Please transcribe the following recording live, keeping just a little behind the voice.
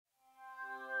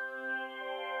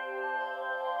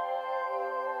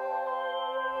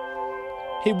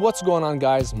Hey, what's going on,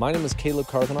 guys? My name is Caleb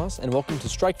Carvanos, and welcome to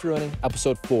Strike Freerunning,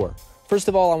 episode 4. First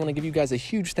of all, I want to give you guys a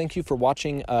huge thank you for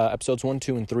watching episodes 1,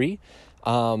 2, and 3.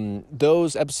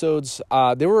 Those episodes,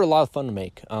 they were a lot of fun to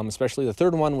make, especially the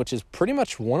third one, which is pretty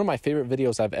much one of my favorite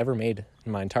videos I've ever made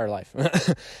in my entire life.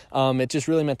 It just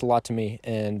really meant a lot to me,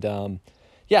 and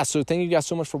yeah, so thank you guys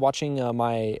so much for watching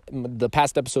the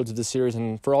past episodes of this series,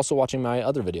 and for also watching my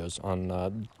other videos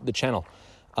on the channel.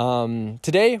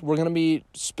 Today, we're going to be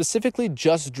specifically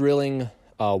just drilling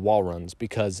wall runs,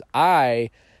 because I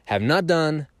have not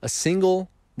done a single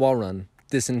wall run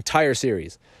this entire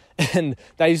series. And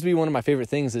that used to be one of my favorite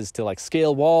things, is to like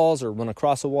scale walls or run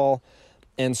across a wall.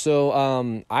 And so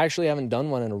I actually haven't done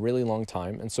one in a really long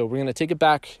time. And so we're going to take it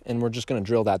back, and we're just going to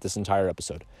drill that this entire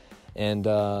episode. And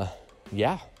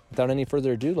yeah, without any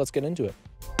further ado, let's get into it.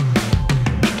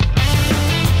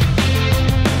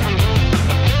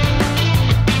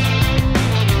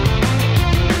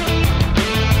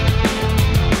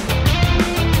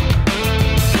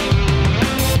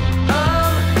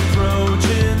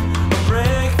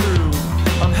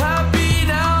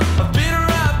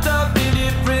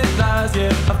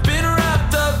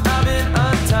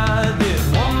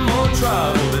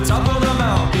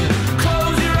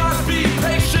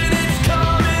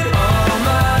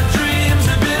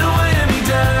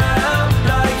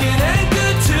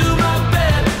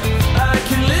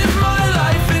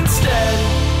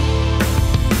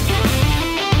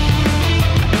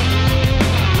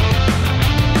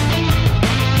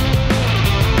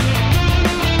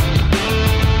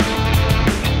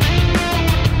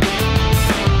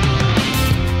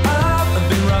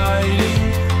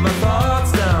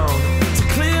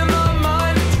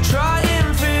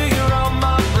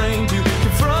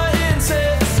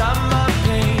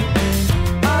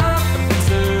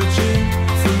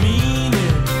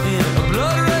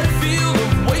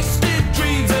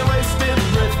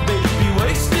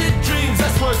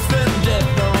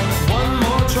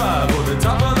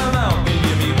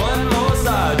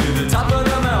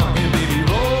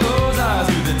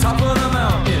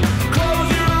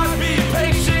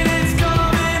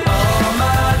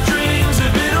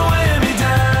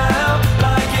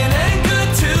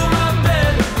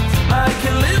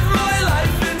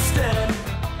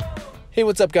 Hey,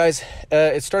 what's up, guys?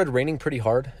 It started raining pretty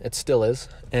hard. It still is.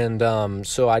 And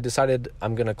so I decided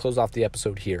I'm going to close off the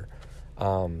episode here. But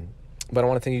I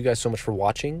want to thank you guys so much for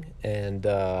watching, and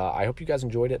I hope you guys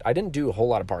enjoyed it. I didn't do a whole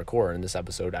lot of parkour in this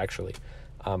episode, actually.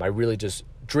 I really just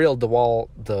drilled the wall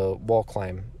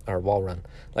climb, or wall run,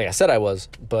 like I said I was,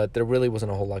 but there really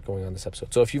wasn't a whole lot going on this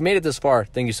episode. So if you've made it this far,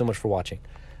 thank you so much for watching.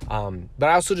 But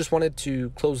I also just wanted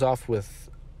to close off with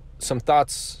some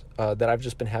thoughts that I've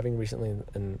just been having recently,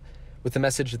 and with the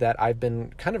message that I've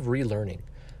been kind of relearning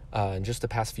in just the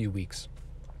past few weeks.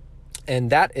 And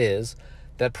that is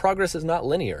that progress is not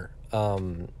linear.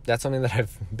 That's something that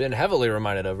I've been heavily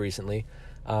reminded of recently,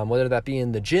 whether that be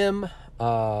in the gym,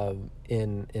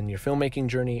 in your filmmaking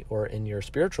journey, or in your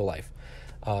spiritual life.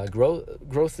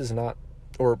 Growth is not,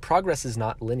 or progress is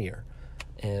not linear.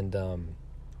 And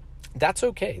that's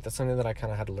okay. That's something that I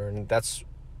kind of had to learn. That's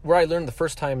where I learned the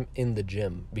first time in the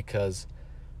gym, because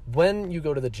when you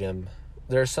go to the gym,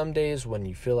 there are some days when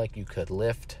you feel like you could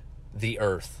lift the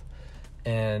earth.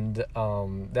 And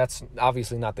that's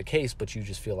obviously not the case, but you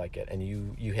just feel like it. And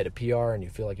you hit a PR and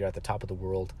you feel like you're at the top of the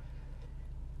world.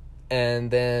 And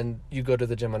then you go to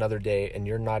the gym another day and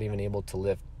you're not even able to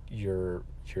lift your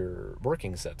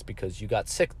working sets because you got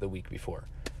sick the week before.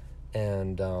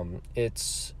 And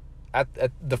it's at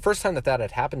the first time that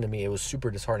had happened to me, it was super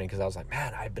disheartening, because I was like,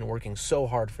 man, I've been working so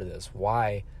hard for this.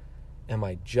 Why am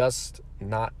I just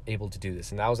not able to do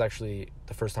this? And that was actually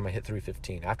the first time I hit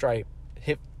 315. After I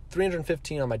hit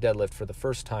 315 on my deadlift for the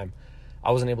first time,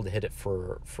 I wasn't able to hit it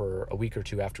for a week or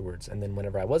two afterwards. And then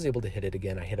whenever I was able to hit it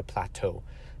again, I hit a plateau,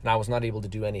 and I was not able to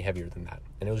do any heavier than that.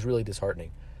 And it was really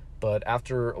disheartening. But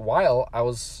after a while,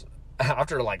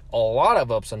 after like a lot of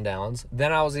ups and downs,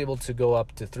 then I was able to go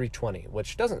up to 320,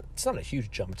 which it's not a huge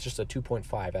jump. It's just a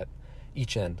 2.5 at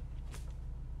each end.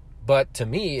 But to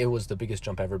me, it was the biggest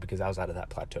jump ever, because I was out of that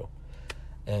plateau.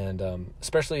 And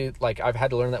especially, like, I've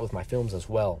had to learn that with my films as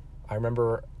well. I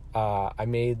remember I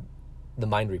made the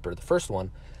Mind Reaper, the first one,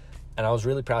 and I was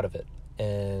really proud of it.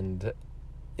 And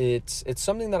it's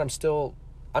something that I'm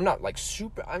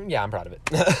proud of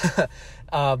it.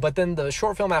 But then the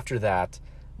short film after that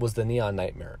was the Neon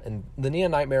Nightmare. And the Neon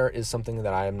Nightmare is something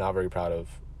that I am not very proud of,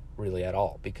 really, at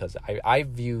all, because I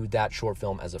view that short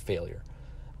film as a failure.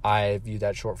 I view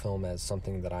that short film as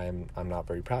something that I'm not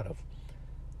very proud of.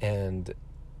 And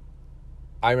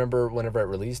I remember whenever it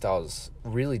released, I was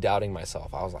really doubting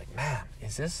myself. I was like, man,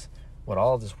 is this what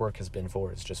all of this work has been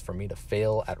for is just for me to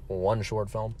fail at one short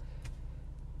film.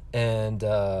 And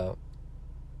I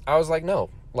was like, no,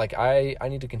 like I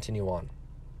need to continue on.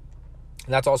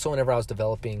 And that's also whenever I was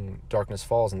developing Darkness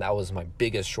Falls, and that was my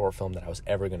biggest short film that I was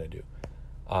ever going to do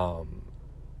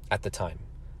at the time.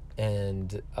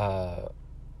 And I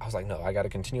was like, no, I got to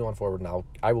continue on forward now.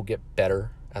 I will get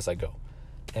better as I go.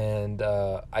 And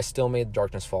I still made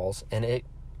Darkness Falls, and it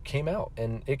came out,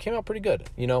 and it came out pretty good.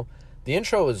 You know, the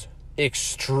intro is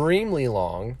extremely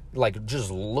long. Like, just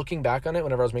looking back on it,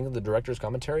 whenever I was making the director's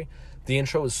commentary, the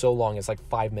intro is so long, it's like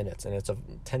 5 minutes, and it's a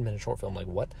 10-minute short film. Like,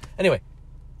 what? Anyway,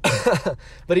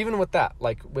 but even with that,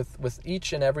 like, with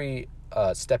each and every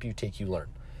step you take, you learn.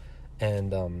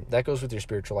 And that goes with your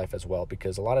spiritual life as well,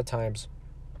 because a lot of times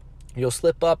you'll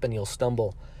slip up and you'll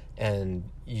stumble, and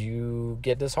you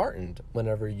get disheartened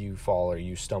whenever you fall or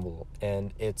you stumble,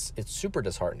 and it's super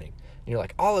disheartening. And you're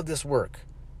like, all of this work,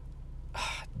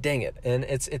 dang it. And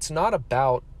it's not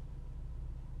about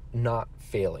not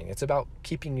failing. It's about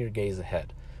keeping your gaze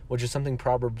ahead, which is something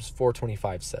Proverbs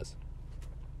 4:25 says.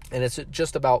 And it's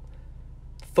just about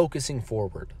focusing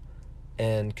forward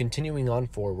and continuing on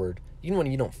forward, even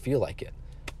when you don't feel like it.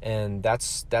 And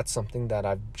that's something that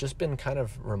I've just been kind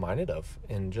of reminded of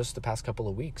in just the past couple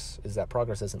of weeks, is that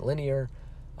progress isn't linear,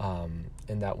 and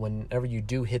that whenever you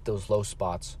do hit those low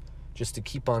spots, just to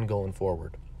keep on going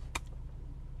forward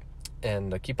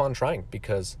and keep on trying,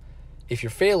 because if you're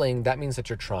failing, that means that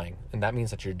you're trying, and that means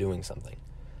that you're doing something,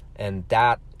 and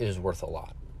that is worth a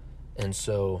lot. And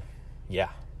so, yeah,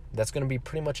 that's going to be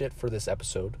pretty much it for this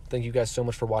episode. Thank you guys so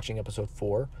much for watching episode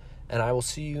 4. And I will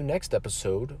see you next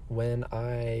episode, when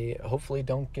I hopefully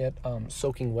don't get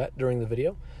soaking wet during the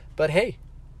video. But hey,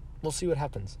 we'll see what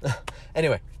happens.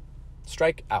 Anyway,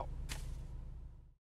 strike out.